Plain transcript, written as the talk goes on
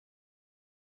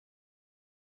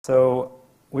So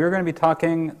we're going to be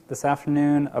talking this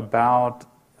afternoon about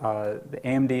the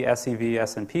AMD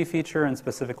SEV-SNP feature, and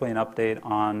specifically an update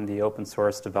on the open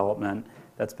source development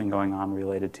that's been going on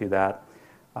related to that.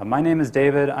 My name is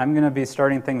David. I'm going to be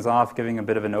starting things off giving a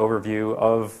bit of an overview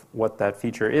of what that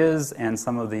feature is and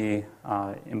some of the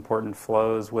important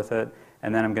flows with it.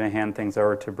 And then I'm going to hand things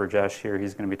over to Brijesh here.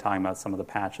 He's going to be talking about some of the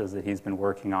patches that he's been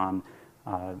working on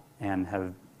and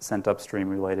have sent upstream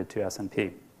related to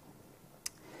SNP.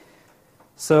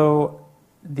 So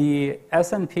the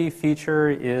SNP feature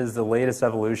is the latest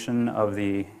evolution of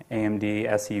the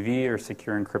AMD SEV, or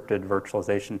Secure Encrypted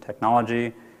Virtualization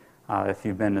Technology. If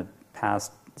you've been to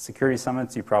past security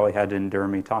summits, you probably had to endure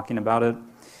me talking about it.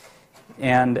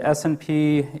 And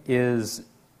SNP is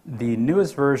the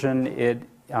newest version. It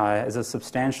is a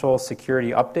substantial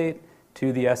security update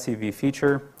to the SEV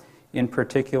feature. In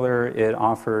particular, it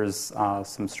offers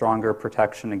some stronger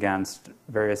protection against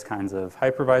various kinds of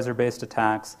hypervisor-based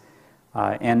attacks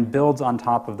and builds on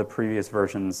top of the previous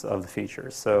versions of the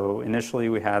features. So initially,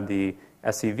 we had the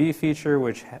SEV feature,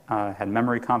 which had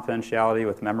memory confidentiality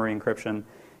with memory encryption,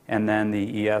 and then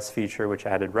the ES feature, which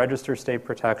added register state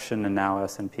protection, and now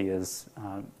SNP is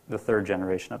the third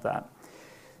generation of that.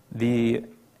 The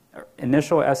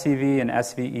initial SEV and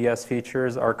SVES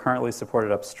features are currently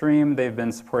supported upstream. They've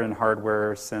been supported in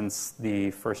hardware since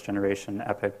the first generation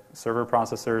EPYC server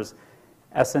processors.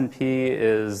 SNP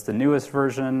is the newest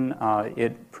version.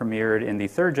 It premiered in the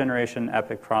third generation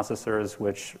EPYC processors,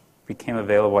 which became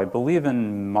available, I believe,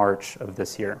 in March of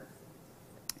this year.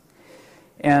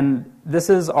 And this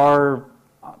is our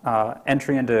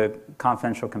entry into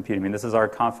confidential computing. I mean, this is our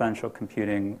confidential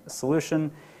computing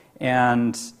solution.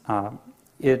 And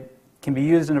it can be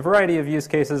used in a variety of use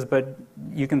cases, but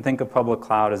you can think of public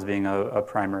cloud as being a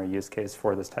primary use case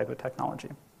for this type of technology.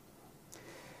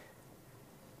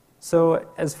 So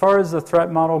as far as the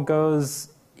threat model goes,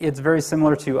 it's very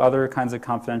similar to other kinds of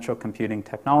confidential computing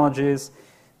technologies.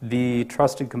 The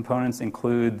trusted components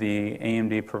include the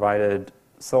AMD-provided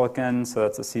silicon, so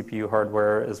that's the CPU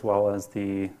hardware, as well as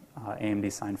the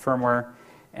AMD-signed firmware.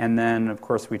 And then, of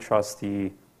course, we trust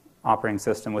the operating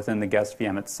system within the guest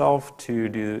VM itself to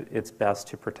do its best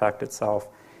to protect itself.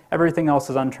 Everything else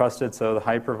is untrusted, so the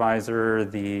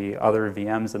hypervisor, the other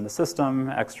VMs in the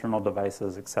system, external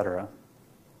devices, etc.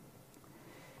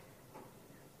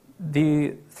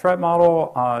 The threat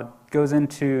model goes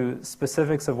into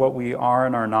specifics of what we are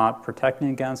and are not protecting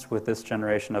against with this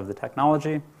generation of the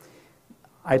technology.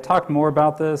 I talked more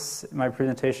about this in my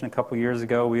presentation a couple years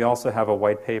ago. We also have a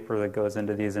white paper that goes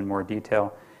into these in more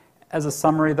detail. As a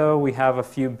summary, though, we have a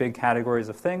few big categories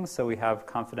of things. So we have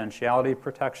confidentiality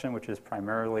protection, which is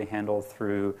primarily handled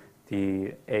through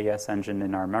the AES engine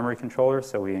in our memory controller,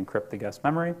 so we encrypt the guest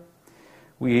memory.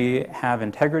 We have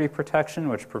integrity protection,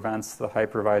 which prevents the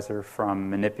hypervisor from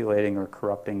manipulating or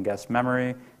corrupting guest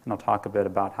memory, and I'll talk a bit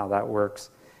about how that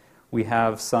works. We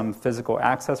have some physical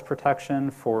access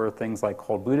protection for things like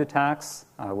cold boot attacks,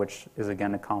 which is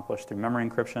again accomplished through memory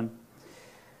encryption.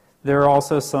 There are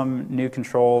also some new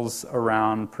controls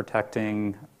around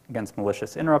protecting against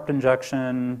malicious interrupt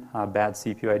injection, bad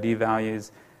CPU ID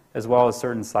values, as well as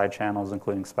certain side channels,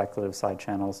 including speculative side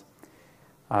channels.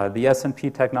 The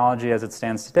SNP technology, as it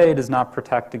stands today, does not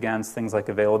protect against things like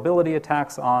availability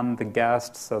attacks on the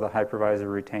guest, so the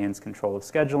hypervisor retains control of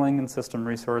scheduling and system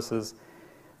resources.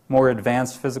 More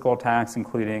advanced physical attacks,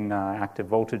 including active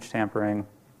voltage tampering,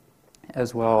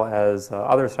 as well as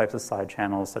other types of side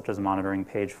channels, such as monitoring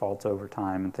page faults over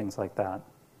time and things like that.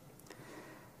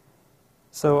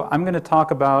 So I'm going to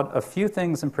talk about a few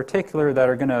things in particular that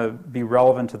are going to be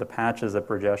relevant to the patches that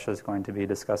Brijesh is going to be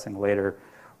discussing later.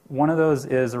 One of those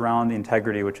is around the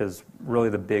integrity, which is really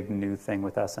the big new thing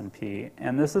with SNP.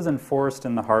 And this is enforced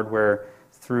in the hardware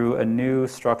through a new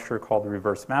structure called the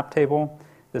reverse map table.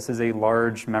 This is a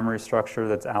large memory structure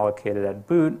that's allocated at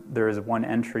boot. There is one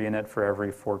entry in it for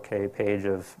every 4K page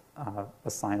of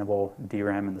assignable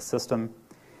DRAM in the system.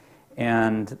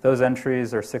 And those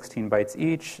entries are 16 bytes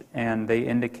each, and they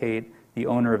indicate the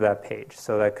owner of that page.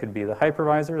 So that could be the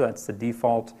hypervisor, that's the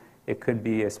default. It could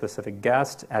be a specific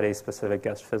guest at a specific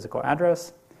guest physical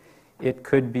address. It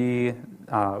could be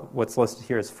what's listed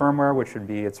here as firmware, which would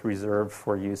be it's reserved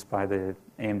for use by the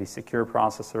AMD Secure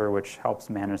processor, which helps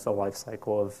manage the life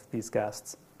cycle of these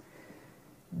guests.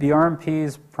 The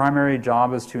RMP's primary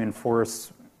job is to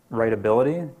enforce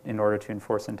writability in order to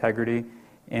enforce integrity,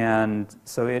 and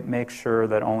so it makes sure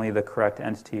that only the correct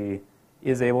entity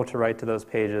is able to write to those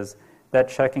pages. That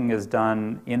checking is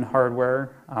done in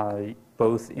hardware,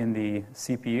 both in the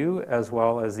CPU as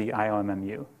well as the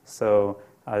IOMMU. So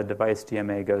the device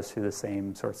DMA goes through the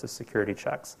same sorts of security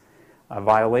checks. A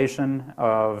violation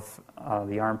of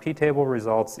the RMP table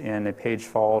results in a page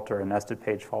fault or a nested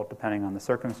page fault, depending on the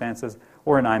circumstances,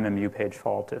 or an IMMU page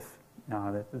fault if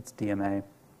it's DMA.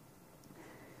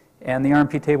 And the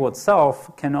RMP table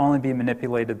itself can only be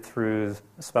manipulated through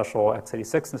special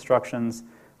x86 instructions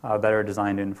that are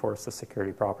designed to enforce the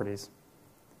security properties.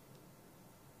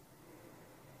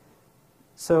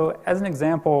 So as an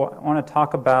example, I want to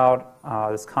talk about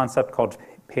this concept called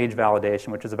page validation,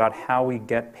 which is about how we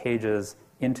get pages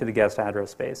into the guest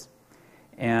address space.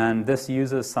 And this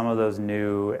uses some of those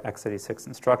new x86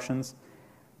 instructions.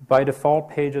 By default,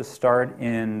 pages start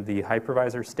in the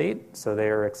hypervisor state, so they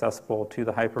are accessible to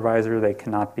the hypervisor. They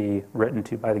cannot be written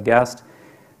to by the guest.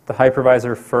 The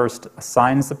hypervisor first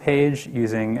assigns the page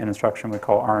using an instruction we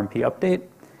call RMP update,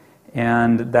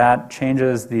 and that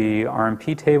changes the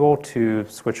RMP table to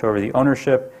switch over the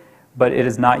ownership, but it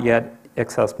is not yet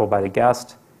accessible by the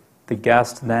guest. The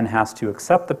guest then has to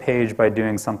accept the page by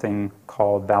doing something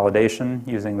called validation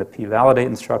using the pvalidate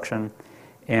instruction,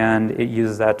 and it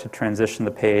uses that to transition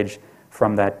the page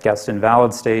from that guest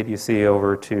invalid state you see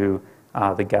over to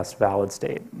the guest valid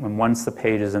state. Once the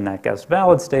page is in that guest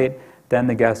valid state, then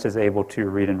the guest is able to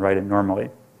read and write it normally.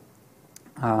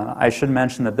 I should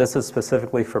mention that this is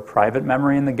specifically for private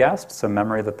memory in the guest, so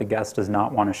memory that the guest does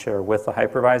not want to share with the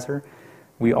hypervisor.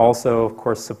 We also, of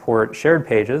course, support shared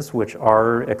pages, which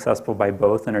are accessible by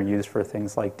both and are used for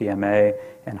things like DMA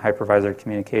and hypervisor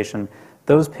communication.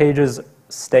 Those pages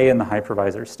stay in the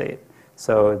hypervisor state.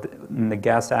 So when the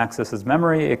guest accesses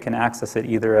memory, it can access it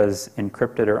either as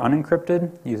encrypted or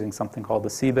unencrypted using something called the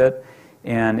C-bit.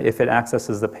 And if it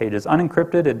accesses the page as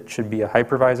unencrypted, it should be a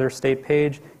hypervisor state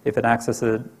page. If it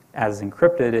accesses it as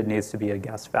encrypted, it needs to be a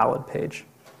guest valid page.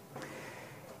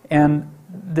 And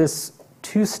this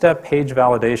two-step page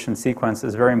validation sequence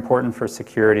is very important for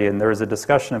security, and there was a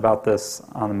discussion about this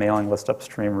on the mailing list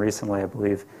upstream recently, I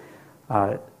believe,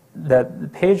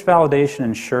 that page validation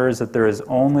ensures that there is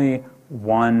only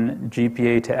one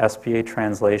GPA to SPA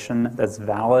translation that's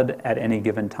valid at any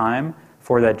given time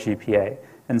for that GPA.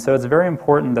 And so it's very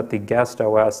important that the guest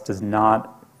OS does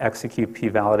not execute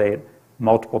pvalidate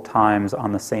multiple times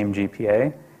on the same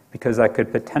GPA, because that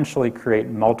could potentially create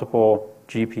multiple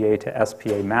GPA to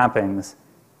SPA mappings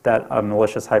that a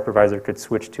malicious hypervisor could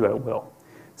switch to at will.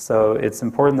 So it's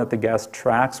important that the guest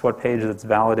tracks what page it's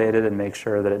validated and make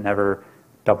sure that it never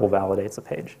double validates a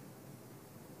page.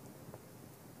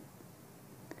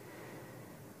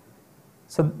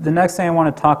 So the next thing I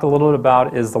want to talk a little bit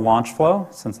about is the launch flow,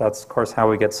 since that's, of course, how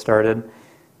we get started.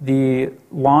 The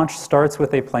launch starts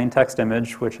with a plain text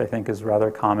image, which I think is rather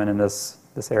common in this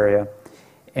area.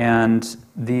 And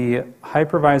the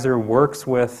hypervisor works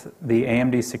with the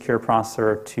AMD secure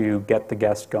processor to get the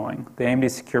guest going. The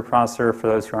AMD secure processor, for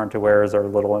those who aren't aware, is our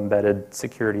little embedded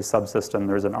security subsystem.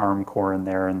 There's an ARM core in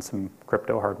there and some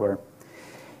crypto hardware.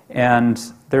 And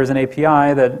there's an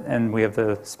API that, and we have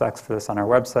the specs for this on our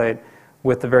website,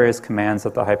 with the various commands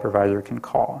that the hypervisor can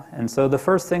call. And so the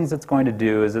first things it's going to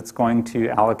do is it's going to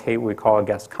allocate what we call a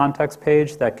guest context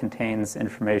page that contains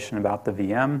information about the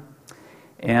VM.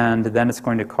 And then it's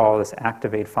going to call this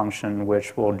activate function,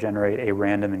 which will generate a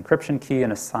random encryption key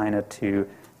and assign it to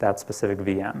that specific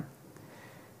VM.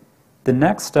 The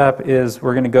next step is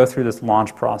we're going to go through this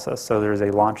launch process. So there's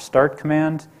a launch start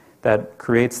command that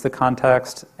creates the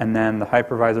context, and then the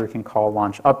hypervisor can call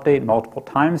launch update multiple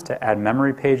times to add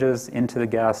memory pages into the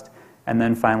guest, and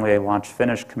then finally a launch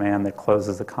finish command that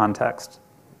closes the context.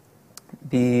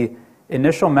 The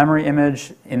initial memory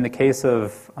image in the case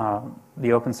of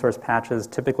the open source patches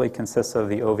typically consists of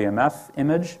the OVMF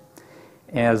image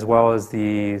as well as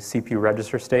the CPU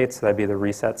register state, so that'd be the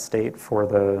reset state for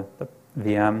the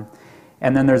VM.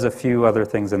 And then there's a few other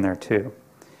things in there too.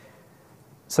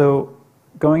 So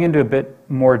going into a bit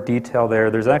more detail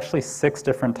there's actually 6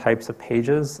 different types of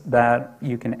pages that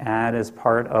you can add as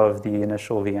part of the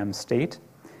initial VM state.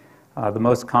 The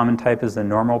most common type is the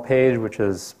normal page, which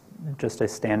is just a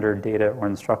standard data or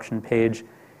instruction page.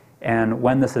 And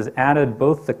when this is added,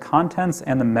 both the contents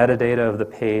and the metadata of the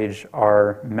page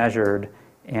are measured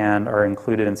and are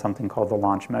included in something called the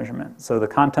launch measurement. So the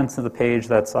contents of the page,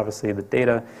 that's obviously the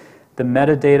data. The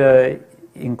metadata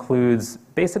includes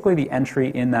basically the entry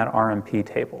in that RMP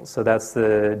table. So that's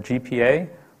the GPA,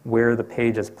 where the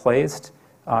page is placed,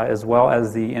 as well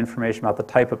as the information about the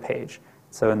type of page.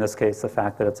 So in this case, the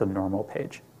fact that it's a normal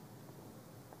page.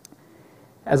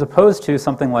 As opposed to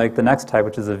something like the next type,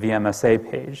 which is a VMSA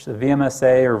page. The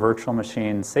VMSA, or virtual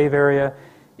machine save area,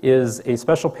 is a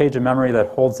special page of memory that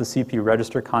holds the CPU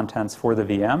register contents for the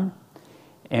VM.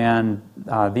 And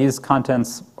these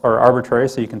contents are arbitrary,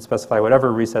 so you can specify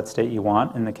whatever reset state you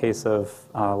want. In the case of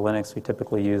Linux, we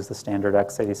typically use the standard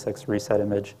x86 reset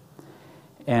image.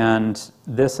 And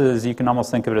this is, you can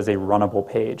almost think of it as a runnable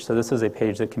page. So this is a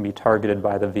page that can be targeted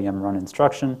by the VM run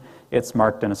instruction. It's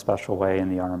marked in a special way in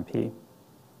the RMP.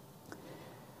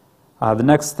 The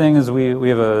next thing is we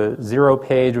have a 0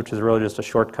 page, which is really just a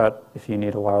shortcut if you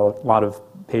need a lot of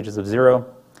pages of 0.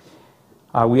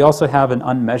 We also have an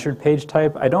unmeasured page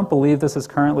type. I don't believe this is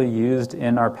currently used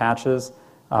in our patches,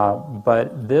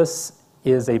 but this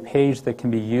is a page that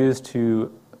can be used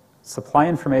to supply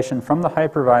information from the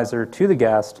hypervisor to the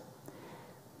guest,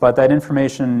 but that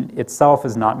information itself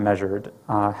is not measured.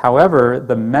 However,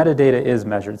 the metadata is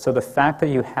measured. So the fact that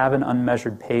you have an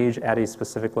unmeasured page at a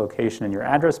specific location in your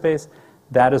address space,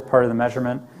 that is part of the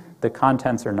measurement. The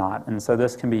contents are not. And so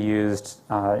this can be used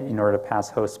in order to pass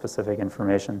host-specific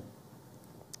information.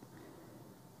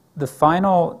 The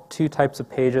final two types of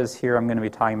pages here I'm going to be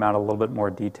talking about in a little bit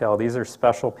more detail. These are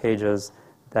special pages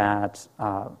that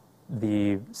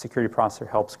the security processor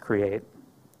helps create.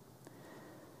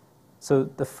 So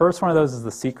the first one of those is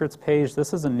the secrets page.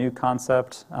 This is a new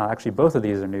concept. Actually, both of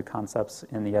these are new concepts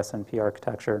in the SNP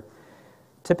architecture.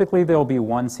 Typically, there will be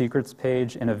one secrets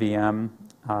page in a VM.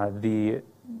 The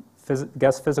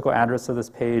guest physical address of this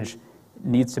page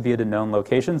needs to be at a known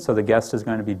location, so the guest is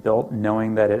going to be built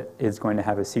knowing that it is going to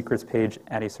have a secrets page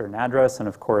at a certain address, and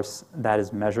of course, that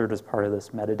is measured as part of this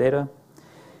metadata.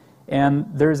 And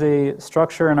there's a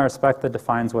structure in our spec that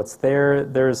defines what's there.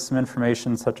 There's some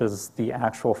information such as the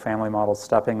actual family model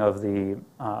stepping of the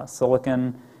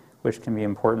silicon, which can be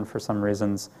important for some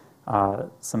reasons,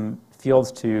 some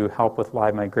fields to help with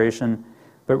live migration.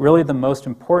 But really the most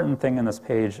important thing in this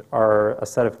page are a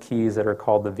set of keys that are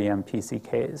called the VM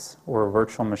PCKs, or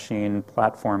Virtual Machine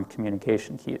Platform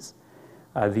Communication Keys.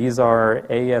 These are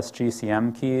AES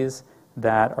GCM keys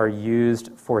that are used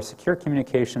for secure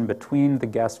communication between the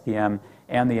guest VM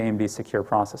and the AMD secure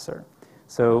processor.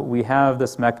 So we have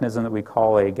this mechanism that we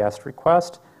call a guest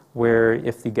request, where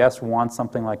if the guest wants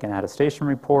something like an attestation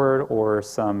report or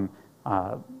some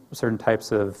certain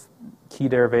types of key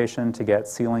derivation to get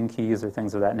sealing keys or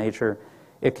things of that nature,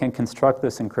 it can construct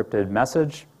this encrypted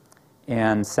message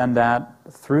and send that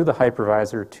through the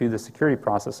hypervisor to the security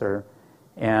processor.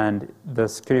 And the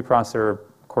security processor,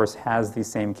 of course, has these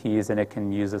same keys, and it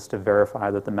can use this to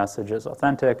verify that the message is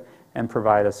authentic and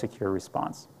provide a secure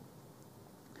response.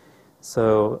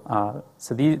 So,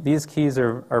 these keys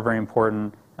are very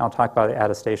important. I'll talk about the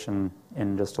attestation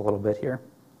in just a little bit here.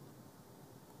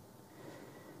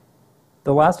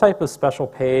 The last type of special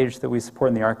page that we support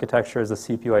in the architecture is the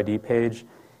CPU ID page.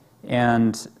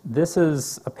 And this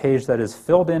is a page that is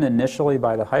filled in initially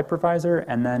by the hypervisor,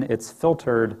 and then it's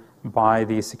filtered by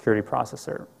the security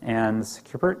processor. And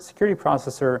the security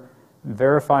processor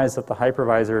verifies that the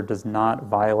hypervisor does not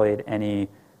violate any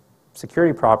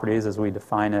security properties as we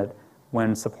define it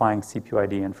when supplying CPU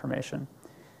ID information.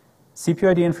 CPU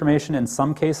ID information in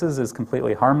some cases is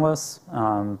completely harmless.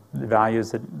 The values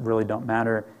that really don't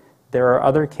matter. There are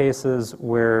other cases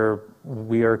where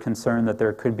we are concerned that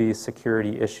there could be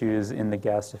security issues in the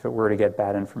guest if it were to get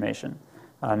bad information.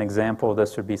 An example of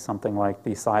this would be something like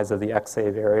the size of the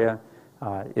XSave area.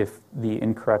 If the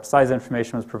incorrect size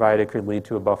information was provided, it could lead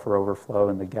to a buffer overflow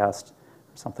in the guest,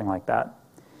 or something like that.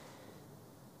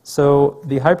 So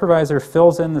the hypervisor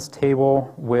fills in this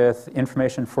table with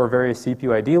information for various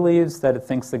CPU ID leaves that it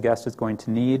thinks the guest is going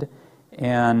to need,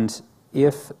 and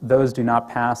if those do not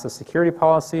pass a security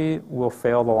policy, we'll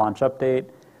fail the launch update.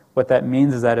 What that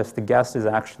means is that if the guest is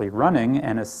actually running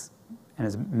and has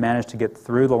managed to get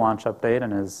through the launch update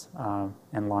and is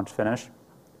and launch finish,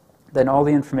 then all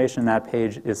the information in that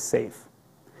page is safe.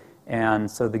 And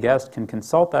so the guest can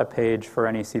consult that page for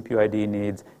any CPU ID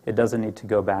needs. It doesn't need to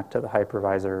go back to the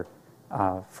hypervisor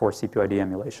for CPU ID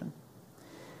emulation.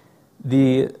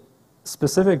 The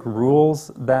specific rules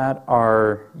that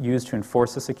are used to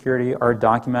enforce the security are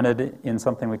documented in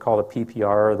something we call the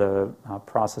PPR, the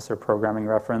Processor Programming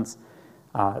Reference.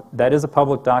 That is a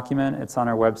public document. It's on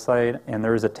our website, and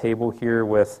there is a table here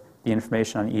with the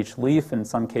information on each leaf, in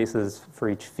some cases for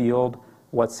each field,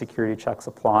 what security checks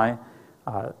apply.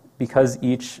 Because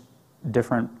each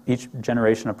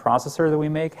generation of processor that we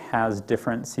make has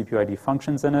different CPU ID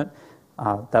functions in it,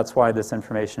 that's why this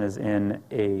information is in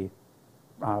a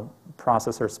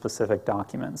processor-specific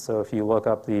document. So if you look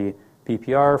up the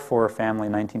PPR for family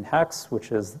 19 hex,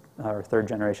 which is our third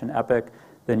generation EPIC,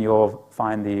 then you'll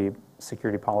find the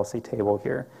security policy table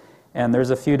here. And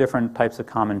there's a few different types of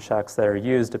common checks that are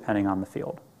used depending on the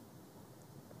field.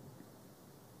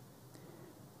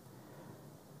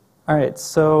 All right,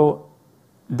 so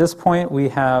this point, we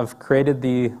have created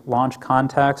the launch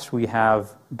context. We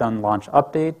have done launch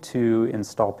update to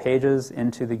install pages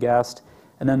into the guest.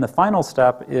 And then the final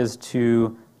step is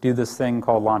to do this thing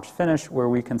called launch finish, where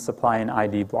we can supply an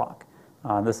ID block.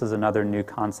 This is another new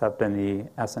concept in the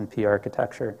SNP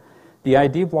architecture. The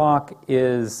ID block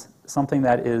is something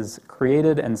that is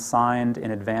created and signed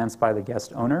in advance by the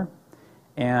guest owner,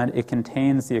 and it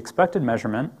contains the expected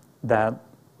measurement that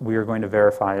we are going to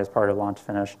verify as part of launch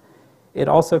finish. It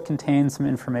also contains some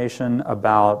information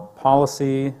about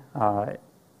policy,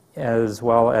 as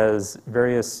well as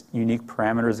various unique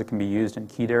parameters that can be used in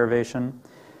key derivation.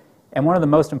 And one of the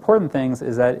most important things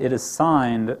is that it is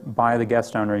signed by the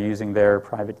guest owner using their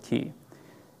private key.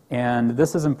 And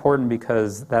this is important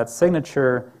because that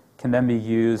signature can then be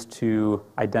used to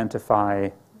identify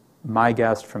my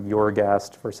guest from your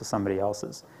guest versus somebody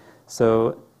else's.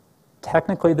 So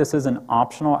technically, this is an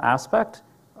optional aspect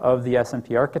of the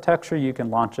SNP architecture. You can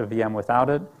launch a VM without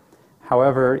it.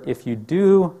 However, if you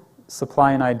do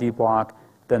supply an ID block,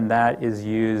 then that is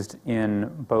used in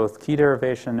both key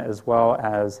derivation as well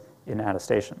as in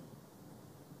attestation.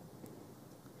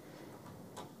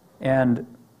 And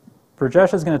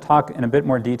Brijesh is going to talk in a bit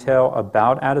more detail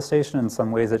about attestation and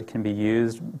some ways that it can be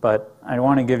used, but I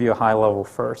want to give you a high level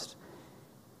first.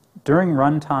 During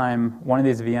runtime, one of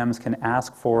these VMs can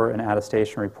ask for an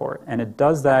attestation report, and it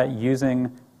does that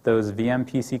using those VM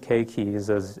PCK keys,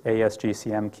 those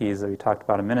ASGCM keys that we talked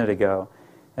about a minute ago.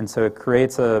 And so it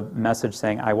creates a message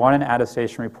saying, I want an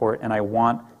attestation report, and I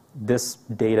want this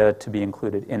data to be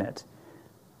included in it.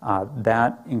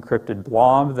 That encrypted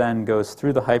blob then goes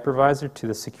through the hypervisor to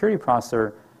the security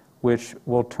processor, which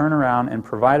will turn around and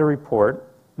provide a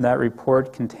report. That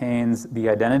report contains the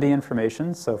identity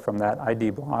information, so from that ID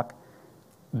block,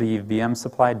 the VM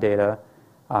supplied data,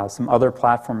 some other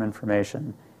platform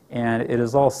information, and it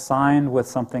is all signed with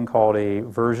something called a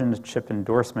versioned chip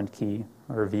endorsement key,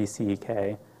 or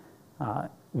VCK,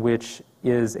 which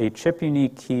is a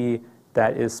chip-unique key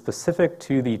that is specific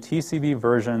to the TCB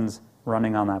versions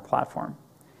running on that platform.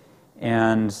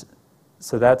 And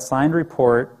so that signed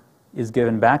report is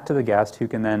given back to the guest, who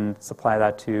can then supply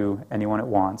that to anyone it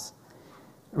wants.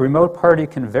 A remote party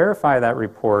can verify that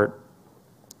report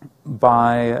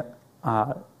by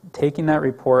taking that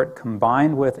report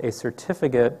combined with a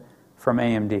certificate from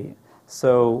AMD.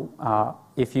 So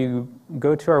if you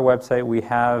go to our website, we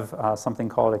have something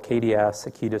called a KDS,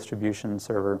 a key distribution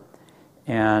server,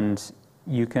 and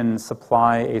you can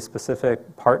supply a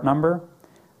specific part number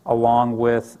along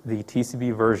with the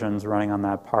TCB versions running on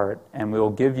that part, and we will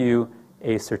give you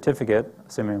a certificate,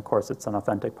 assuming of course it's an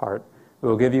authentic part. We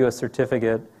will give you a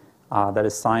certificate that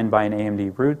is signed by an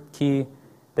AMD root key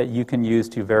that you can use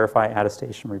to verify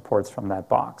attestation reports from that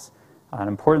box. An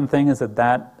important thing is that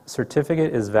that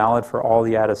certificate is valid for all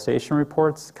the attestation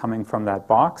reports coming from that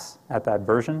box at that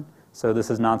version. So this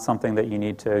is not something that you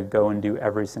need to go and do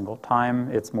every single time.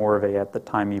 It's more of a at the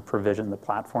time you provision the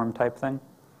platform type thing.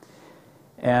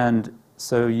 And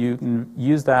so you can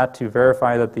use that to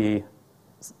verify that the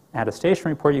attestation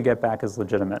report you get back is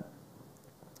legitimate.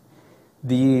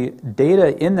 The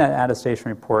data in that attestation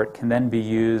report can then be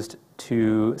used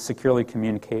to securely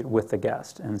communicate with the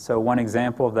guest. And so one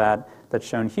example of that that's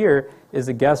shown here is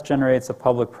the guest generates a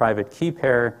public-private key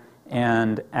pair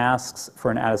and asks for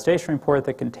an attestation report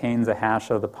that contains a hash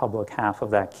of the public half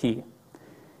of that key.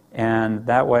 And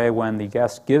that way, when the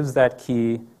guest gives that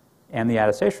key and the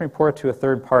attestation report to a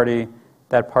third party,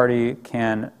 that party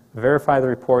can verify the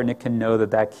report and it can know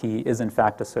that that key is in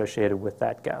fact associated with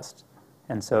that guest.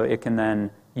 And so it can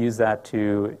then use that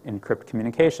to encrypt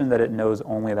communication that it knows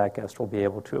only that guest will be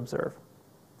able to observe.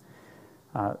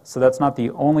 So that's not the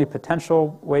only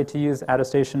potential way to use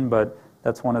attestation, but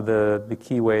that's one of the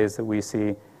key ways that we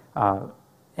see.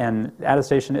 And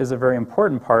attestation is a very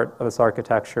important part of this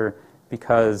architecture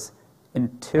because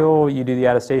until you do the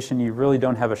attestation, you really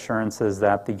don't have assurances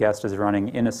that the guest is running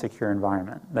in a secure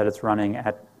environment, that it's running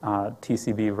at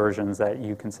TCB versions that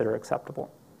you consider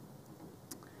acceptable.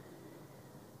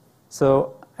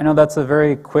 So I know that's a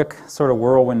very quick sort of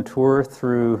whirlwind tour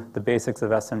through the basics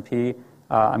of SNP.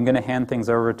 I'm going to hand things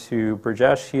over to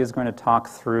Brijesh. He is going to talk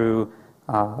through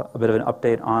a bit of an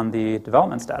update on the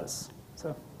development status.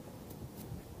 So,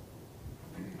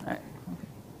 all right.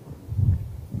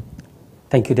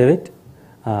 Thank you, David.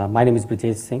 My name is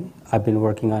Brijesh Singh. I've been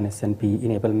working on SNP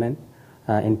enablement.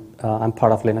 I'm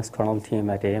part of Linux kernel team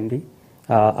at AMD.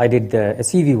 I did the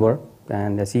SEV work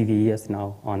and the SEV-SNP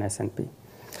now on SNP.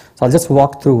 So I'll just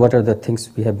walk through what are the things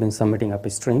we have been submitting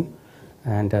upstream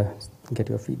and get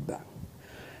your feedback.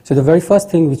 So the very first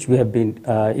thing which we have been,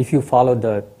 if you follow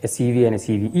the SEV and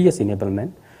SEV-ES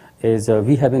enablement, is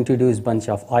we have introduced a bunch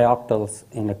of ioctls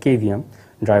in a KVM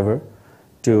driver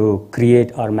to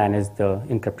create or manage the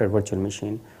encrypted virtual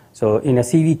machine. So in a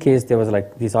CV case, there was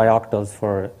like these ioctls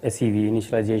for SEV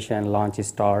initialization, launch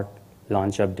start,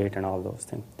 launch update, and all those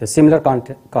things. The similar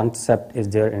concept is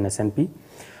there in SNP.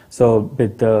 So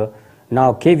with the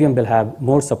now KVM will have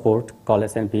more support called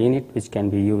SNP init, which can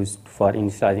be used for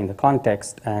initializing the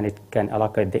context, and it can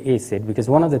allocate the ACID, because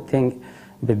one of the things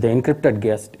with the encrypted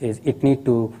guest is it need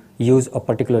to use a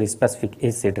particular specific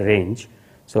ACID range.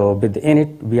 So with the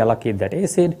init, we allocate that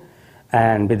ACID,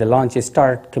 and with the launch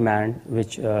start command,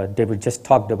 which David just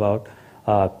talked about,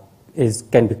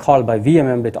 can be called by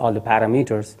VMM with all the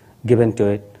parameters given to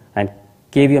it, and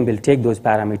KVM will take those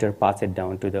parameters, pass it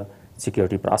down to the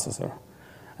security processor.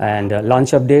 And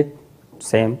launch update,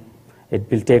 same. It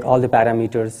will take all the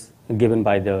parameters given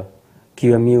by the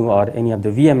QMU or any of the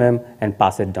VMM and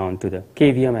pass it down to the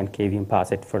KVM, and KVM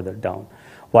pass it further down.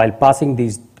 While passing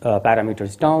these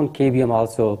parameters down, KVM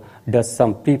also does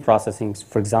some pre-processing.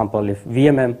 For example, if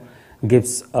VMM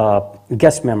gives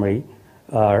guest memory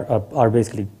or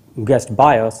basically guest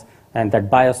BIOS, and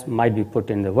that BIOS might be put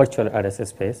in the virtual address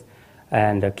space,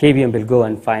 and KVM will go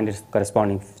and find its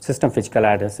corresponding system physical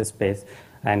address space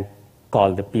and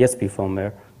call the PSP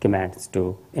firmware commands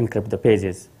to encrypt the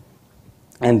pages.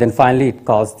 And then finally, it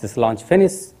calls this launch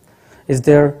finish is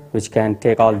there, which can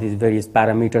take all these various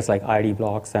parameters like ID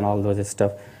blocks and all those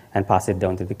stuff and pass it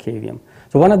down to the KVM.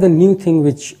 So one of the new things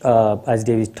which, as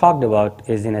David talked about,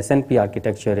 is in SNP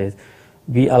architecture is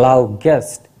we allow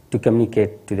guests to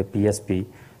communicate to the PSP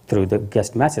through the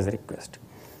guest message request.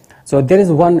 So there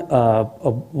is one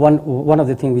of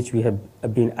the things which we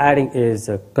have been adding is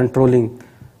controlling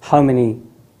how many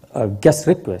guest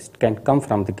requests can come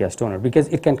from the guest owner, because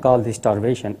it can call the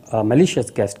starvation. A malicious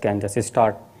guest can just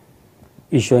start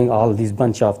issuing all these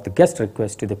bunch of the guest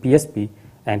requests to the PSP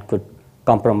and could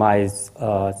compromise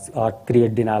or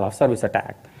create denial of service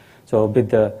attack. So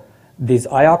with these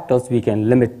ioctls, we can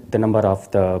limit the number of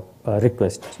the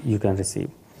requests you can receive.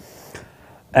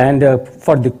 And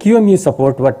for the QMU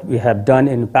support, what we have done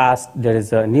in the past, there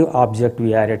is a new object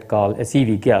we added called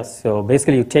SEV guest. So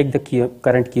basically, you take the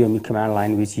current QMU command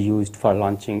line which you used for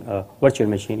launching a virtual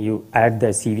machine, you add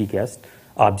the SEV guest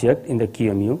object in the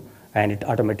QMU, and it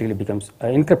automatically becomes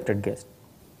an encrypted guest.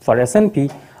 For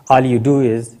SNP, all you do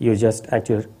is you just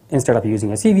instead of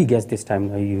using a SEV guest this time,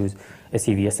 now you use a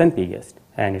SEV-SNP guest,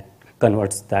 and it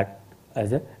converts that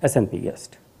as a SNP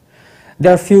guest.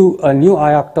 There are a few new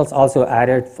ioctls also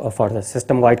added for the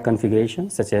system-wide configuration,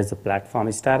 such as the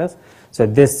platform status. So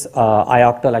this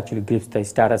ioctl actually gives the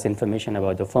status information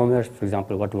about the firmware, for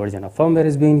example, what version of firmware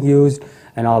is being used,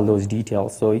 and all those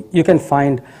details. So you can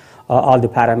find all the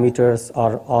parameters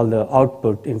or all the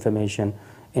output information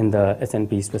in the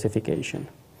SNP specification.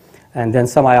 And then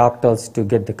some ioctls to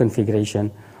get the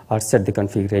configuration or set the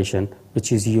configuration,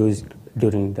 which is used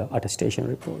during the attestation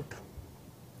report.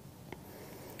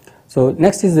 So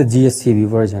next is the GSCV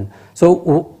version. So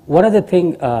one of the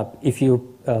things, if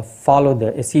you follow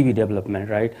the SEV development,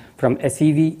 right, from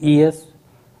SEV ES,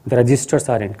 the registers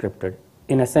are encrypted.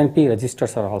 In SNP,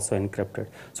 registers are also encrypted.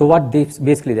 So what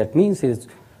basically that means is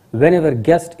whenever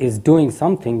guest is doing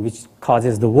something which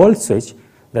causes the world switch,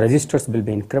 the registers will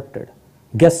be encrypted.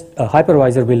 Guest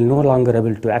hypervisor will no longer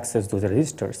able to access those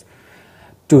registers.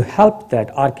 To help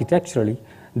that architecturally,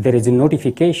 there is a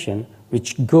notification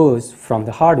which goes from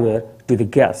the hardware to the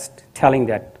guest, telling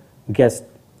that guest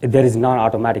there is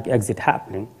non-automatic exit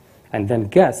happening, and then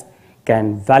guest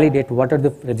can validate what are the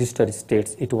register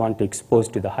states it want to expose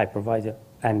to the hypervisor,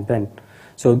 and then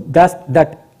so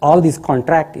that all this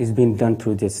contract is being done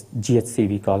through this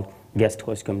GHCV called guest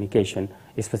host communication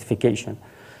specification.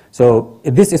 So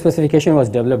this specification was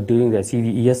developed during the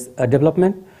CVES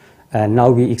development, and now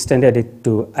we extended it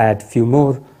to add few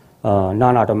more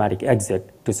non-automatic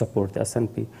exit to support the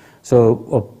SNP.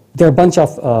 So there are a bunch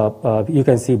of, you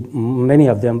can see many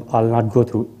of them. I'll not go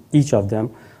through each of them.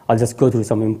 I'll just go through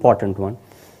some important one.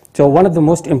 So one of the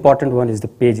most important one is the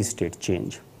page state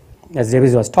change. As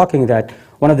David was talking that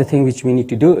one of the things which we need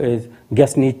to do is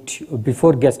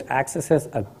before guest accesses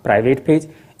a private page,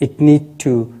 it need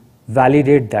to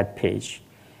validate that page.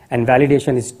 And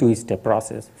validation is two-step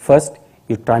process. First,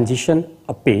 you transition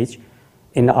a page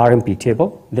in the RMP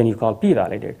table, then you call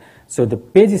p-validate. So the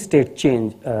page state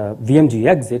change VMG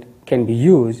exit can be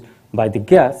used by the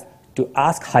guest to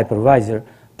ask hypervisor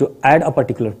to add a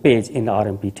particular page in the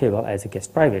RMP table as a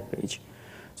guest private page.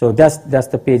 So that's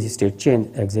the page state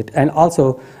change exit. And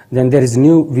also then there is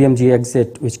new VMG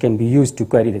exit which can be used to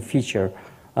query the feature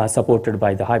supported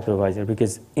by the hypervisor,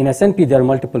 because in SNP there are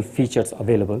multiple features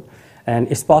available, and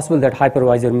it's possible that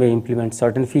hypervisor may implement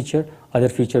certain feature, other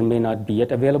feature may not be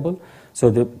yet available.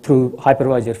 So through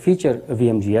hypervisor feature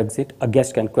VMG exit, a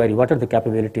guest can query what are the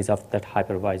capabilities of that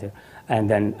hypervisor and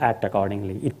then act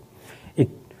accordingly.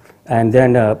 And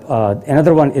then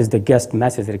another one is the guest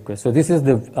message request. So this is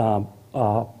the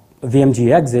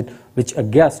VMG exit which a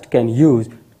guest can use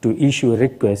to issue a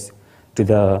request to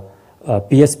the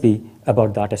PSP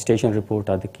about the attestation report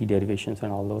or the key derivations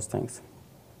and all those things.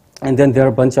 And then there are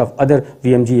a bunch of other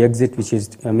VMG exit which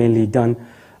is mainly done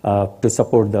to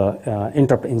support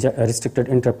the restricted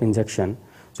interrupt injection.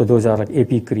 So those are like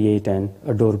AP create and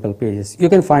adorable pages. You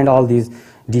can find all these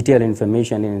detailed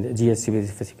information in the GSCV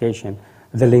specification.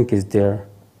 The link is there.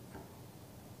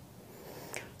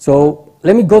 So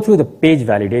let me go through the page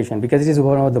validation, because it is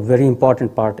one of the very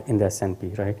important part in the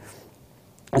SNP, right?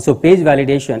 And so page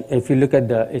validation, if you look at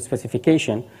the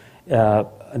specification,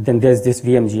 then there's this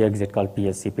VMG exit called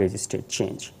PSC, page state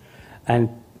change. And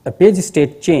a page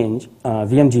state change,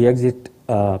 VMG exit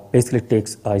basically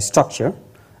takes a structure,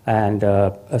 and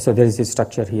so there is a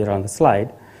structure here on the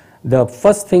slide. The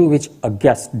first thing which a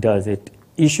guest does, it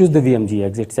issues the VMG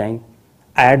exit saying,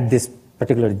 add this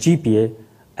particular GPA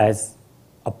as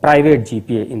a private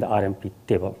GPA in the RMP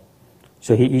table.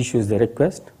 So he issues the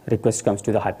request comes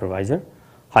to the hypervisor.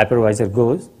 Hypervisor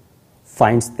goes,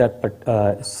 finds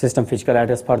that system physical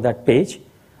address for that page,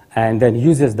 and then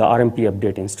uses the RMP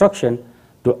update instruction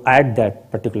to add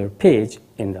that particular page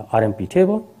in the RMP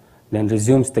table, then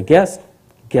resumes the guest.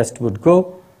 Guest would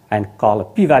go and call a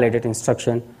p-validate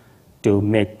instruction to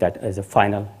make that as a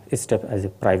final step as a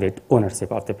private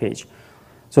ownership of the page.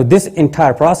 So this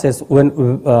entire process, when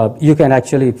you can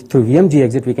actually, through VMG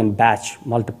exit, we can batch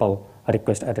multiple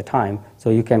requests at a time. So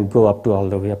you can go up to all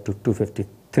the way up to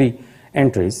 253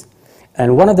 entries.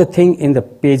 And one of the things in the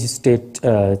page state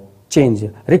change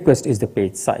request is the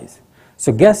page size.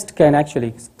 So guest can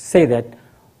actually say that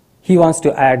he wants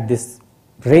to add this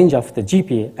range of the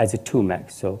GPA as a 2 meg.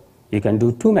 So you can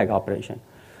do 2 meg operation.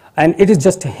 And it is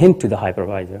just a hint to the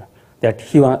hypervisor that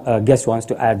guest wants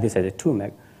to add this as a 2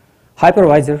 meg.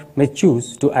 Hypervisor may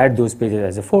choose to add those pages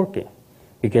as a 4K,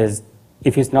 because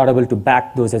if he's not able to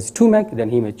back those as 2 meg, then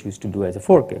he may choose to do as a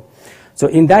 4K. So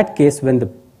in that case, when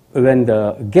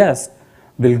the guest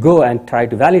will go and try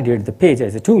to validate the page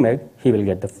as a 2 meg, he will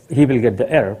get the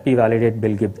error. P-validate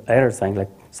will give the error sign like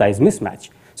size mismatch.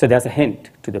 So that's a hint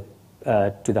to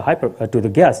the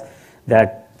guest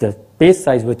that the page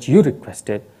size which you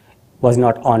requested was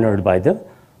not honored by the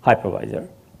hypervisor.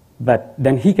 But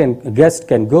then guest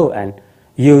can go and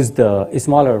use the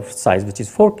smaller size, which is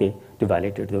 4K, to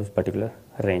validate those particular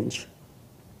range.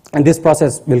 And this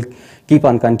process will keep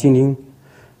on continuing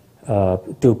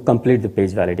to complete the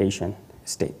page validation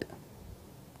state.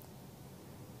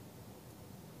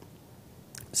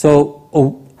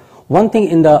 So one thing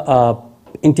in the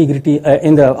integrity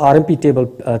in the RMP table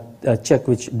check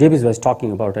which Davis was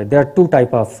talking about, right, there are two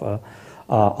types of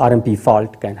RMP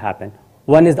fault can happen.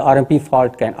 One is the RMP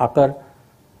fault can occur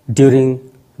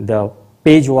during the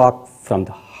page walk from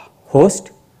the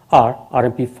host, or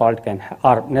RMP fault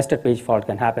or nested page fault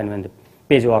can happen when the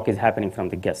page walk is happening from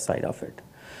the guest side of it.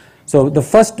 So the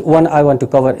first one I want to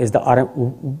cover is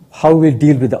how we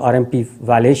deal with the RMP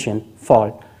violation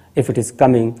fault if it is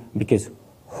coming because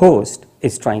host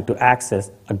is trying to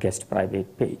access a guest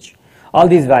private page. All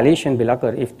these violations will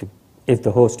occur if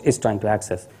the host is trying to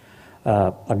access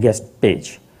a guest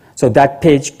page. So that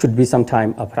page could be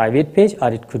sometime a private page,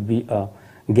 or it could be a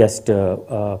guest,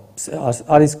 or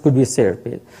it could be a shared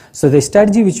page. So the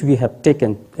strategy which we have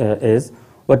taken is,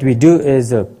 what we do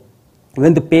is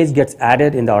when the page gets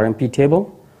added in the RMP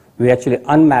table, we actually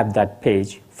unmap that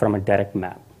page from a direct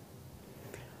map,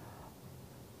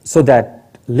 so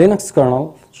that Linux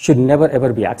kernel should never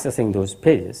ever be accessing those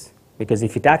pages, because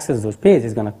if it accesses those pages,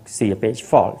 it's going to see a page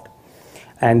fault,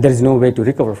 and there is no way to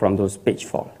recover from those page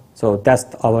fault. So that's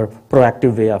our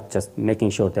proactive way of just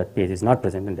making sure that page is not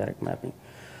present in direct mapping.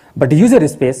 But the user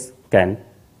space can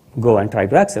go and try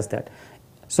to access that.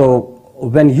 So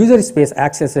when user space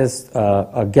accesses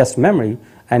a guest memory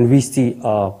and we see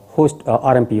a host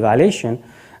RMP violation,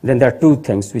 then there are two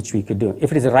things which we could do.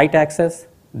 If it is a write access,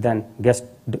 then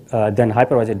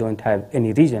hypervisor don't have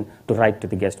any reason to write to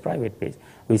the guest private page.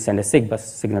 We send a SIG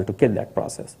bus signal to kill that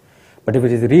process. But if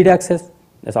it is a read access,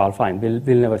 that's all fine. We'll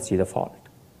never see the fault.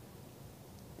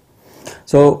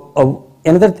 So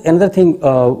another thing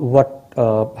what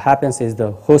happens is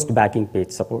the host backing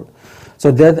page support.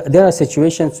 So there are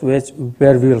situations where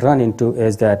we will run into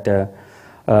is that,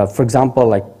 for example,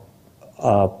 like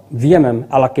VMM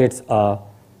allocates a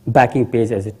backing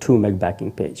page as a 2 meg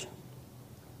backing page.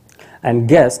 And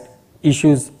guest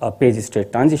issues a page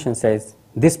state transition, says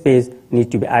this page needs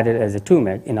to be added as a 2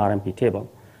 meg in RMP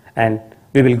table. And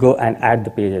we will go and add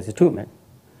the page as a 2 meg.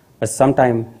 But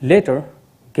sometime later,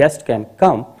 guest can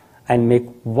come and make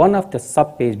one of the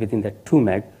sub page within the 2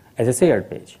 meg as a shared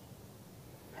page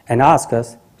and ask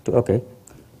us to,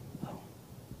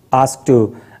 ask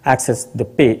to access the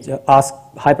page, ask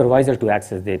hypervisor to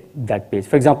access that page.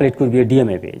 For example, it could be a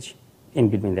DMA page in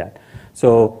between that.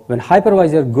 So when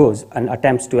hypervisor goes and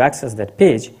attempts to access that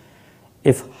page,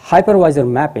 if hypervisor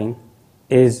mapping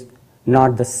is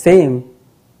not the same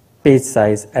page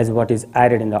size as what is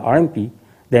added in the RMP,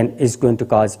 then it's going to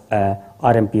cause a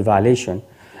RMP violation.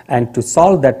 And to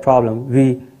solve that problem,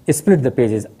 we split the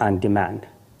pages on demand.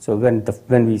 So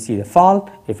when we see the fault,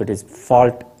 if it is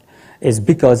fault is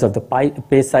because of the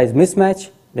page size mismatch,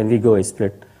 then we go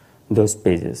split those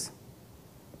pages.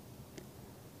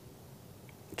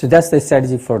 So that's the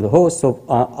strategy for the host.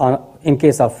 So in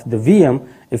case of the VM,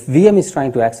 if VM is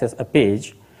trying to access a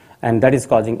page and that is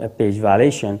causing a page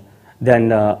violation, then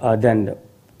when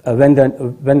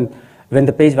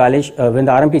the page violation, when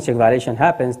the RMP check violation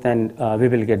happens, then we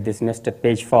will get this nested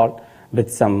page fault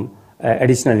with some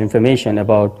additional information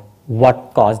about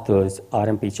what caused those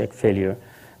RMP check failure.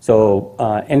 So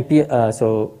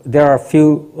so there are a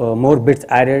few more bits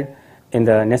added in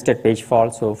the nested page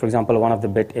fault. So for example, one of the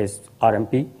bit is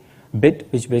RMP bit,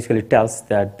 which basically tells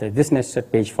that this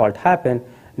nested page fault happened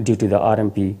due to the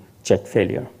RMP check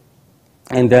failure.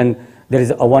 And then there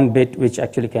is a one bit which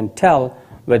actually can tell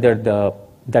whether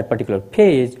that particular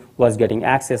page was getting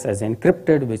access as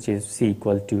encrypted, which is C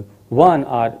equal to 1,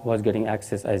 or was getting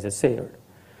access as a shared.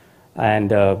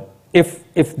 And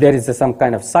if there is some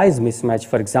kind of size mismatch,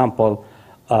 for example,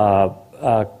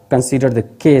 consider the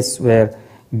case where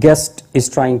guest is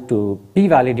trying to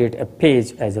p-validate a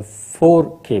page as a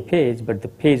 4K page, but the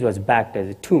page was backed as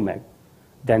a 2 meg,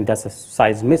 then that's a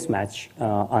size mismatch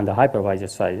on the hypervisor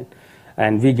side,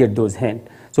 and we get those hints.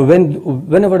 So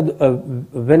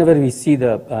whenever we see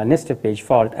the nested page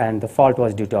fault and the fault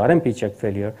was due to RMP check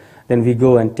failure, then we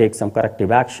go and take some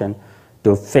corrective action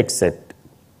to fix it.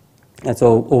 And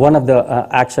so one of the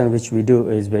action which we do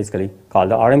is basically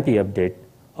called the RMP update,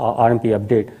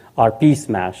 or P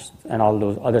smash, and all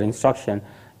those other instructions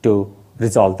to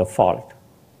resolve the fault.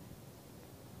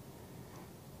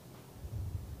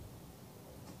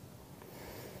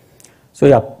 So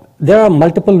yeah, there are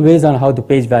multiple ways on how the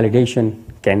page validation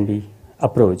can be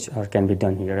approached or can be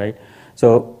done here, right?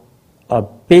 So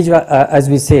as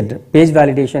we said, page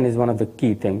validation is one of the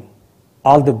key things.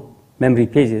 All the memory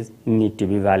pages need to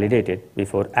be validated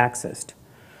before accessed.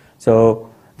 So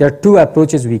there are two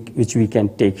approaches which we can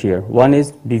take here. One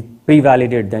is we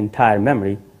pre-validate the entire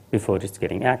memory before it's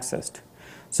getting accessed.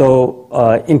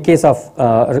 So in case of,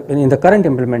 in the current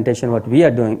implementation, what we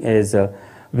are doing is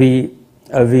we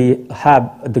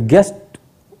have the guest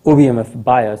OVMF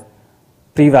BIOS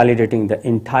pre-validating the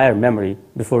entire memory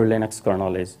before Linux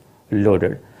kernel is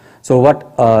loaded. So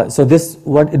what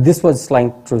this was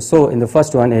trying to show in the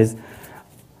first one is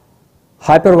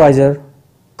hypervisor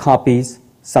copies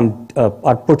some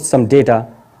or puts some data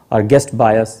or guest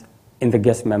BIOS in the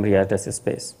guest memory address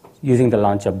space using the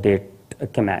launch update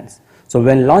commands. So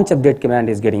when launch update command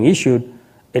is getting issued,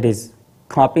 it is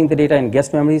copying the data in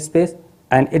guest memory space,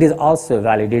 and it is also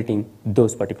validating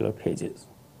those particular pages.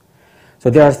 So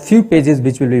there are few pages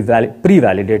which will be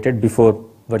pre-validated before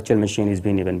virtual machine is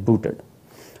being even booted.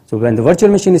 So when the virtual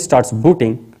machine starts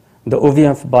booting, the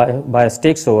OVMF BIOS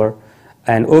takes over,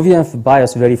 and OVMF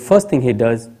BIOS, very first thing he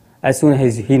does, as soon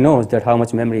as he knows that how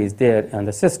much memory is there on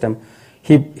the system,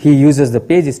 he uses the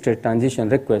page state transition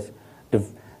request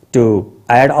to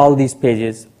add all these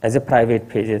pages as a private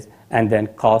pages, and then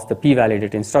calls the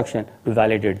p-validate instruction to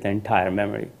validate the entire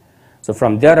memory. So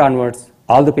from there onwards,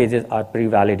 all the pages are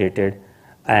pre-validated,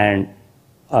 and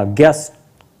guest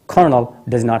kernel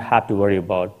does not have to worry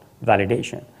about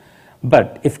validation.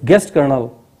 But if guest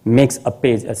kernel makes a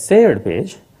page a shared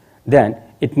page, then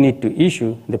it needs to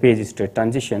issue the page state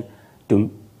transition to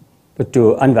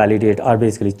unvalidate or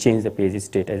basically change the page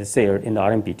state as a shared in the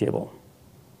RMP table.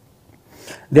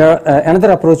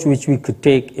 Another approach which we could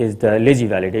take is the lazy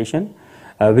validation,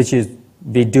 which is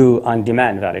we do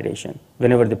on-demand validation.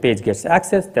 Whenever the page gets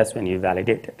accessed, that's when you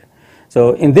validate it.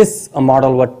 So in this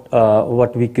model,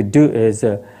 what we could do is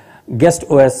guest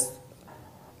BIOS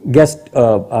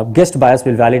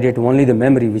will validate only the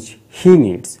memory which he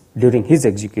needs during his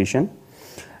execution.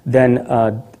 Then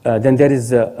there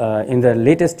is in the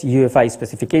latest UEFI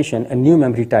specification, a new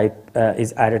memory type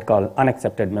is added called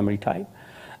unaccepted memory type,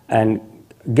 and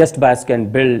guest BIOS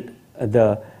can build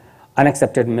the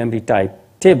unaccepted memory type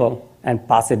table and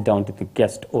pass it down to the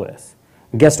guest OS.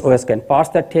 Guest OS can parse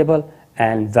that table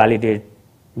and validate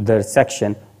the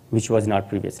section which was not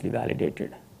previously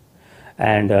validated.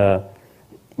 And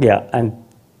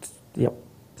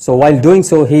so while doing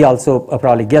so, he also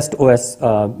probably guest OS,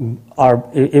 or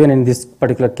even in this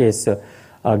particular case,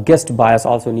 guest BIOS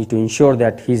also need to ensure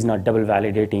that he's not double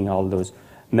validating all those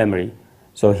memory.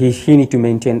 So he need to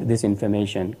maintain this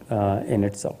information in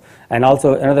itself. And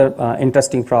also another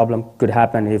interesting problem could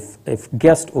happen if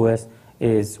guest OS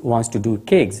wants to do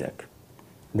k-exec.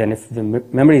 Then if the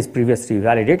memory is previously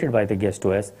validated by the guest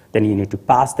OS, then you need to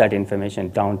pass that information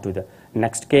down to the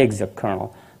next k-exec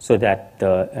kernel so that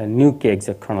the new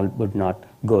k-exec kernel would not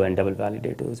go and double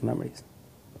validate those memories.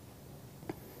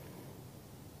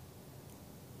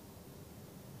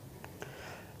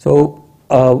 So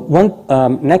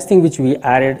next thing which we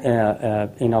added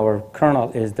in our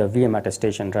kernel is the VM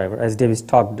attestation driver, as Davis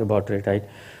talked about it, right?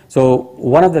 So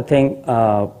one of the things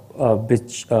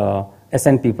which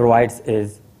SNP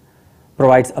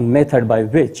provides a method by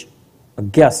which a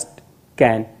guest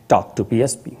can talk to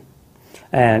PSP.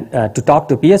 And to talk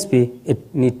to PSP,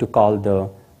 it need to call the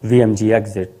VMG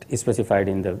exit specified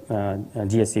in the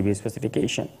GSCB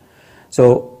specification.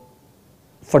 So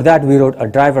for that, we wrote a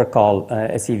driver called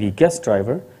SEV guest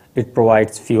driver. It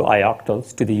provides few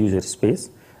ioctals to the user space,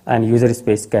 and user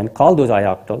space can call those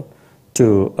ioctals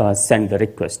to send the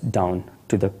request down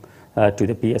to the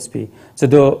PSP.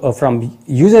 So from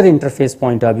user interface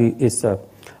point of view,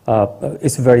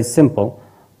 it's very simple.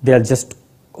 They'll just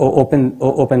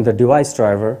open the device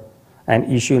driver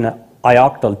and issue an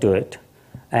ioctal to it,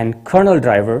 and kernel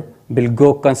driver will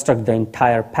go construct the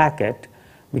entire packet,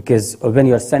 because when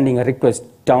you're sending a request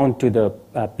down to the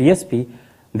PSP,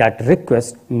 that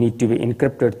request need to be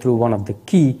encrypted through one of the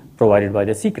key provided by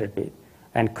the secret bit.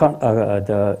 And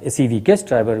the SEV guest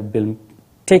driver will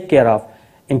take care of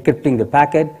encrypting the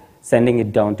packet, sending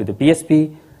it down to the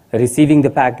PSP, receiving the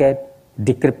packet,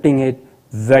 decrypting it,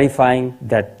 verifying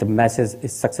that the message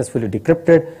is successfully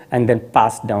decrypted, and then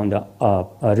pass down the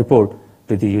report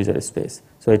to the user space.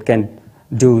 So it can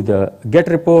do the get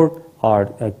report or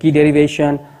key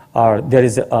derivation, or there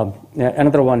is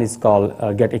another one is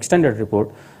called get extended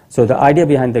report. So the idea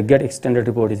behind the get extended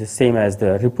report is the same as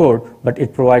the report, but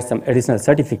it provides some additional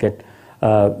certificate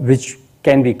which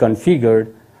can be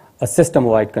configured. A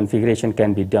system-wide configuration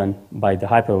can be done by the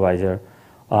hypervisor,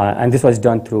 and this was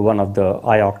done through one of the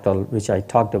ioctal, which I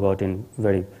talked about in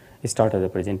very start of the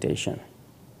presentation.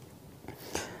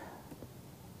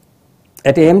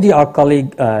 At AMD, our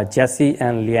colleague Jesse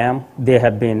and Liam, they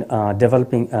have been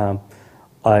developing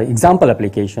example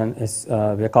application.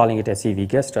 We're calling it SEV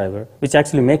guest driver, which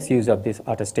actually makes use of this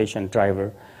attestation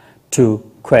driver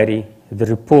to query the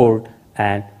report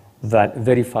and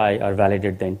verify or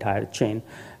validate the entire chain.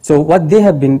 So what they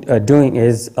have been doing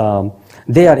is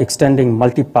they are extending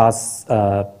multipass,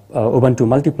 Ubuntu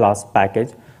multipass package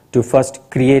to first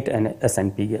create an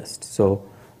SNP guest. So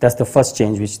that's the first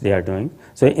change which they are doing.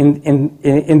 So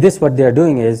in this, what they are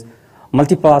doing is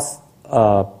multipass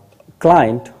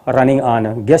client running on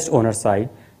a guest owner side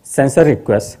sends a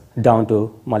request down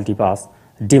to multipass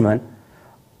daemon,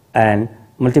 and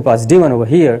multipass daemon over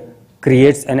here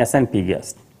creates an SNP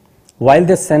guest. While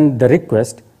they send the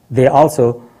request, they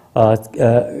also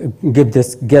give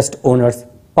this guest owner's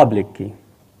public key.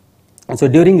 And so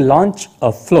during launch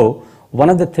of flow, one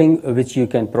of the things which you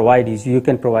can provide is you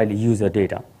can provide user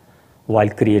data while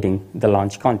creating the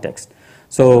launch context.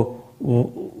 So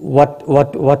what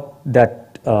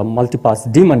that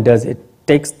multipass daemon does, it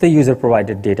takes the user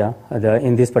provided data,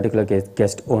 in this particular case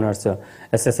guest owner's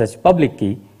SSH public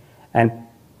key, and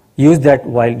use that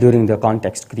while during the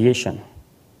context creation,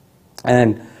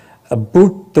 and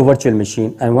boot the virtual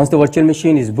machine. And once the virtual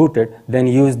machine is booted, then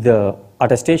use the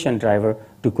attestation driver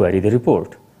to query the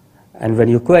report. And when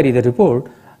you query the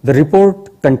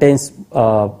report contains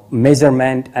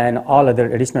measurement and all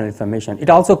other additional information. It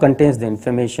also contains the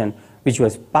information which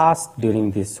was passed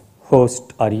during this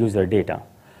host or user data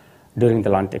during the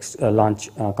launch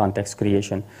context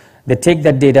creation. They take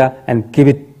that data and give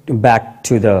it back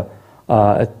to the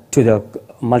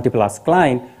multipass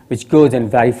client, which goes and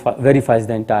verifies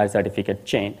the entire certificate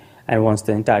chain. And once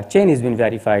the entire chain has been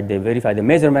verified, they verify the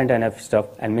measurement and stuff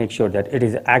and make sure that it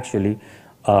is actually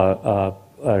a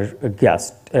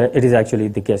guest. It is actually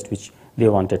the guest which they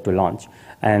wanted to launch.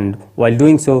 And while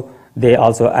doing so, they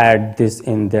also add this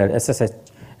in their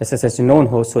SSH known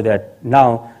host, so that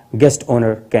now guest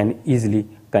owner can easily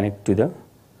connect to the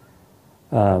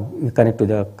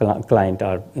client,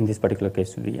 or in this particular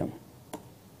case VM.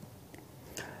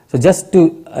 So just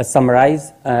to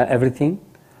summarize everything,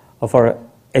 for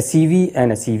SEV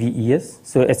and SEV-ES.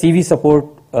 So SEV support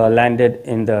landed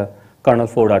in the kernel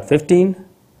 4.15.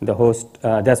 The host,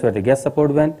 that's where the guest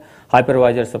support went.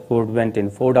 Hypervisor support went in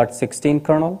 4.16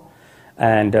 kernel.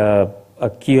 And a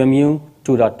QEMU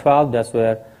 2.12, that's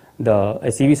where the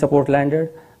SEV support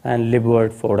landed, and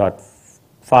libvirt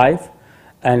 4.5.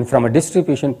 And from a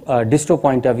distribution, distro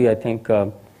point of view, I think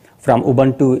from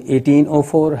Ubuntu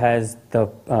 18.04 has the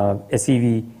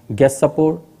SEV guest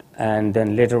support, and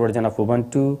then later version of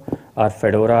Ubuntu or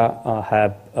Fedora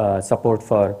have support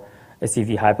for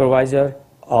SEV hypervisor.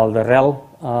 All the RHEL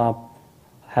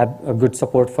have a good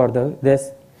support for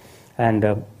this. And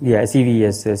yeah, SEV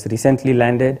is recently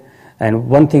landed. And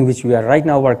one thing which we are right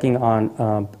now working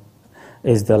on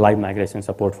is the live migration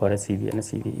support for SEV and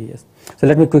SEV-ES. So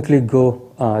let me quickly go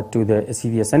to the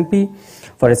SEV-SNP.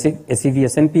 For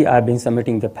SEV-SNP, I've been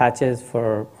submitting the patches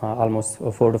for almost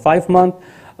 4 to 5 months.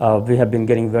 We have been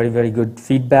getting very, very good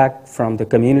feedback from the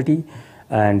community.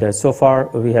 And so far,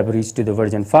 we have reached to the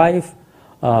version 5.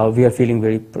 We are feeling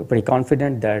pretty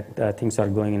confident that things are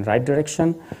going in the right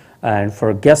direction. And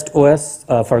for guest OS,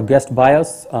 for guest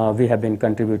BIOS, we have been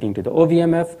contributing to the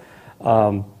OVMF.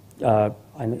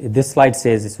 And this slide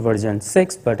says it's version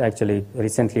 6, but actually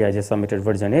recently I just submitted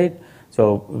version 8.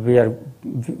 So we are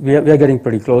getting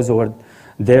pretty close over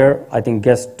there. I think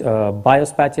guest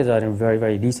BIOS patches are in very,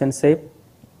 very decent shape.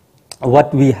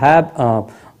 What we have,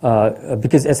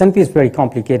 because SNP is very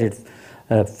complicated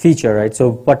feature, right?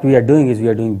 So what we are doing is we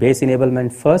are doing base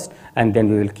enablement first, and then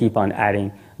we will keep on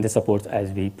adding the supports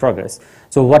as we progress.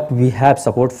 So what we have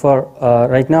support for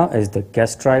right now is the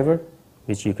guest driver,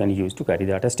 which you can use to carry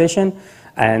the attestation.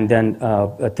 And then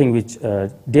a thing which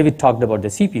David talked about, the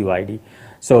CPU ID.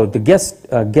 So the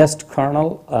guest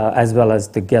kernel as well as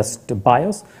the guest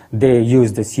BIOS, they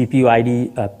use the CPU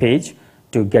ID page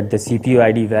to get the CPU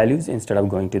ID values instead of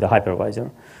going to the hypervisor.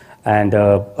 And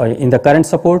in the current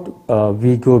support,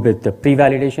 we go with the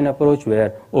pre-validation approach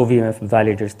where OVMF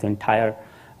validates the entire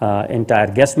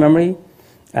guest memory,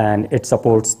 and it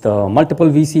supports the multiple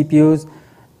vCPUs.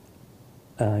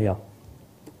 Yeah.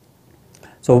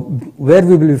 So where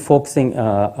we will be focusing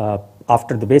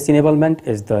after the base enablement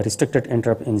is the restricted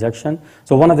interrupt injection.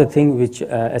 So one of the things which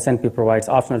SNP provides,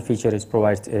 optional feature is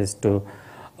to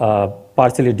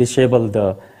partially disable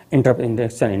the interrupt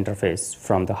injection interface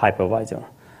from the hypervisor.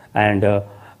 And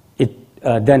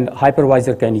then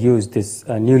hypervisor can use this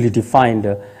newly defined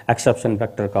exception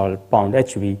vector called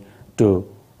 #HV to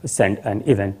send an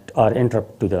event or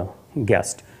interrupt to the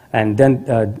guest. And then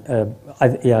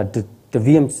the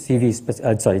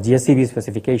GSCV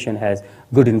specification has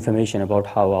good information about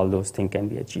how all those things can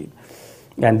be achieved.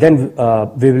 And then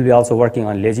we will be also working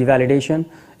on lazy validation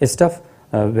stuff,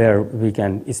 where we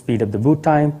can speed up the boot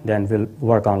time. Then we'll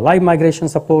work on live migration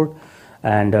support.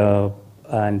 And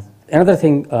another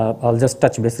thing I'll just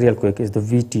touch base real quick is the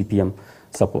VTPM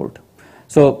support.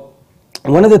 So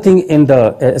one of the things in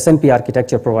the SNP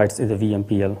architecture provides is the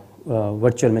VMPL,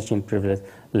 virtual machine privilege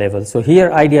level. So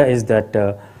here idea is that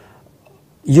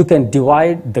you can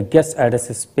divide the guest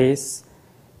address space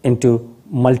into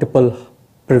multiple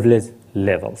privilege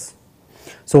levels.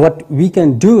 So what we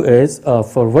can do is,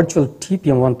 for virtual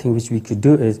TPM, one thing which we could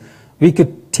do is, we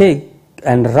could take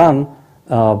and run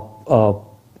a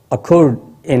code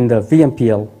in the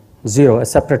VMPL 0, a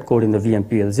separate code in the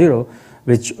VMPL 0,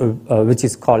 which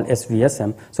is called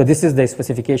SVSM. So this is the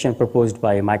specification proposed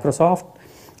by Microsoft.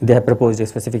 They have proposed a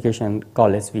specification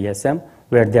called SVSM,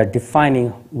 where they are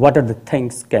defining what are the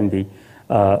things can be.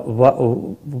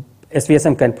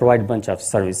 SVSM can provide a bunch of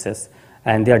services,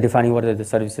 and they are defining what are the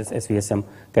services SVSM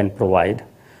can provide.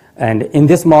 And in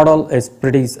this model, it's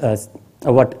pretty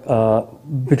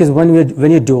because when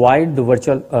you divide the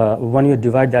virtual, when you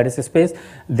divide the address space,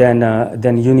 then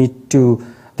you need to.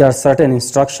 There are certain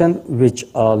instructions which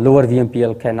lower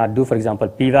VMPL cannot do. For example,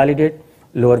 p-validate.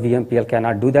 Lower VMPL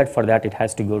cannot do that. For that, it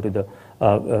has to go to the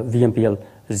VMPL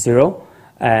 0.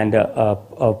 And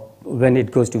when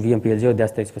it goes to VMPL 0,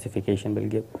 that's the specification we'll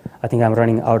give. I think I'm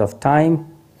running out of time.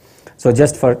 So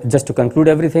just to conclude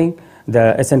everything,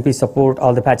 the SNP support,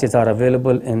 all the patches are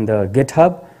available in the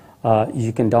GitHub.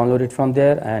 You can download it from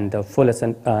there, and the full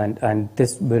and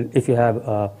this will, if you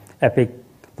have Epic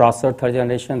processor 3rd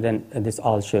generation, then this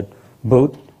all should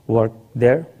both work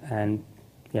there. And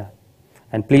yeah,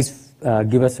 and please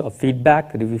give us a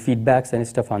feedback, review feedbacks and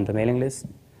stuff on the mailing list.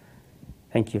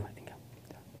 Thank you.